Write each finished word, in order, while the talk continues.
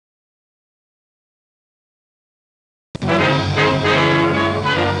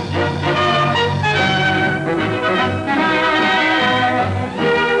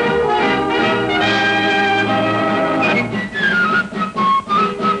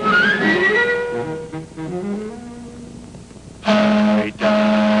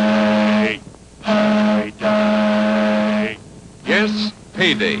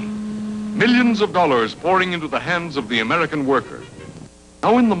payday. Millions of dollars pouring into the hands of the American worker.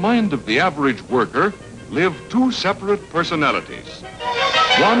 Now, in the mind of the average worker live two separate personalities.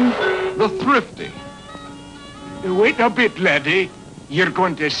 One, the thrifty. Wait a bit, laddie. You're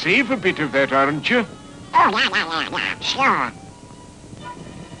going to save a bit of that, aren't you? Oh, sure.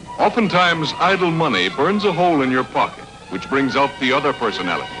 Oftentimes, idle money burns a hole in your pocket, which brings out the other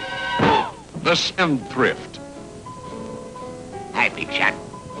personality, the spendthrift. Hi, big shot.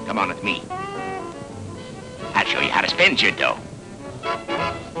 Come on with me. I'll show you how to spend your dough.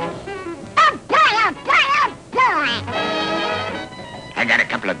 Oh, boy, oh, boy, oh, boy. I got a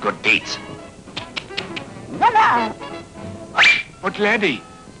couple of good dates. Hello. But, laddie,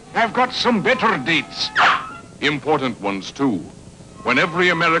 I've got some better dates. Important ones, too. When every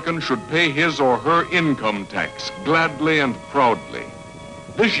American should pay his or her income tax gladly and proudly.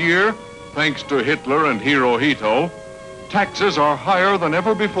 This year, thanks to Hitler and Hirohito, taxes are higher than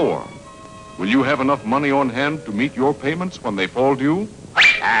ever before. Will you have enough money on hand to meet your payments when they fall due?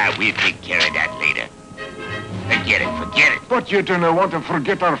 We'll take care of that later. Forget it, forget it. But you don't want to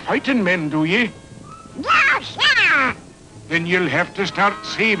forget our fighting men, do you? No, sir. Then you'll have to start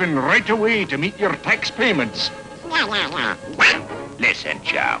saving right away to meet your tax payments. No. Listen,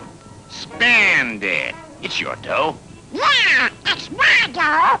 chum. Spend it. It's your dough. Yeah, it's my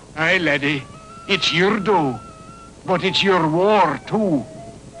dough. Aye, laddie. It's your dough. But it's your war, too.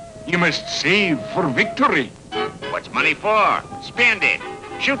 You must save for victory. What's money for? Spend it.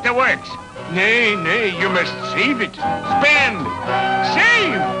 Shoot the works. Nay, you must save it. Spend.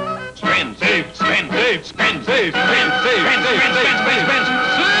 Save. Spend, save, spend, Save, spend, save, spend, save, spend.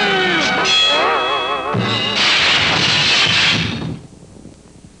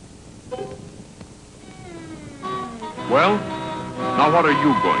 Well, now what are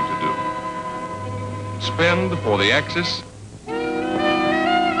you going to do? Spend for the Axis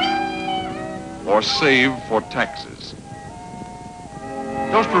or save for taxes?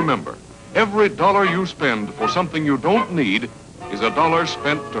 Just remember, every dollar you spend for something you don't need is a dollar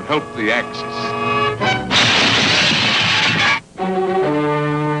spent to help the Axis.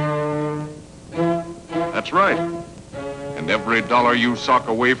 That's right. And every dollar you sock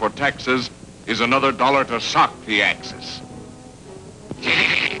away for taxes is another dollar to sock the Axis.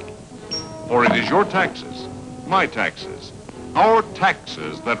 For it is your taxes, my taxes, our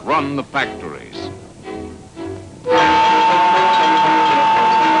taxes that run the factories.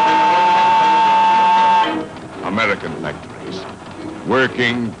 American factories,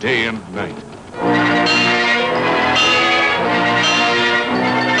 working day and night.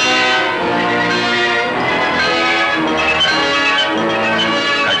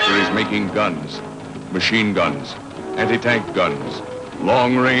 Factories making guns, machine guns, anti-tank guns,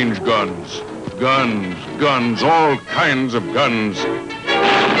 long-range guns, guns, all kinds of guns.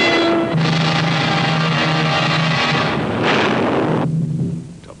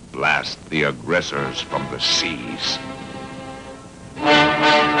 To blast the aggressors from the seas.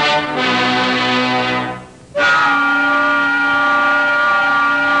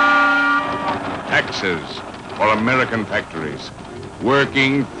 Taxes for American factories,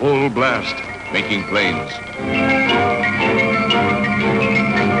 working full blast, making planes.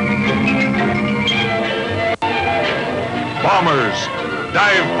 Bombers,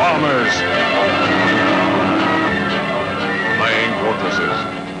 dive bombers, flying fortresses,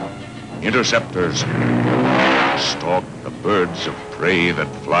 interceptors, stalk the birds of prey that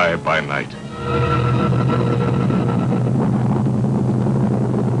fly by night.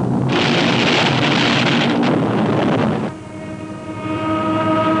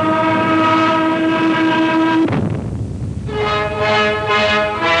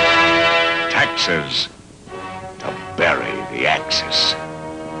 Taxes to bury the Axis.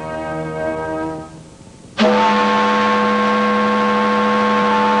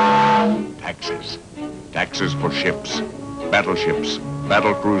 Taxes for ships, battleships,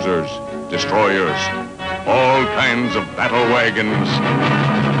 battle cruisers, destroyers, all kinds of battle wagons.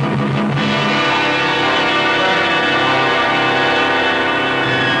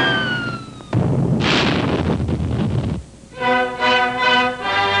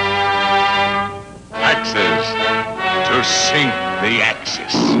 To sink the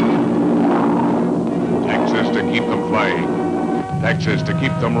Axis. Taxes to keep them flying. Taxes to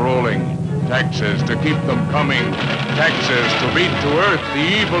keep them rolling. Taxes to keep them coming. Taxes to beat to earth the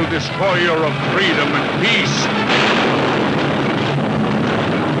evil destroyer of freedom and peace.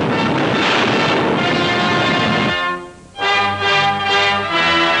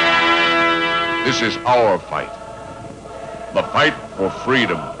 This is our fight. The fight for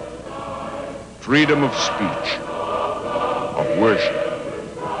freedom. Freedom of speech, of worship,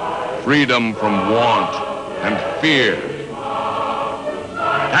 freedom from want and fear.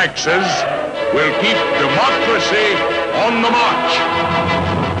 Taxes will keep democracy on the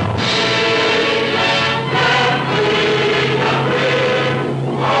march.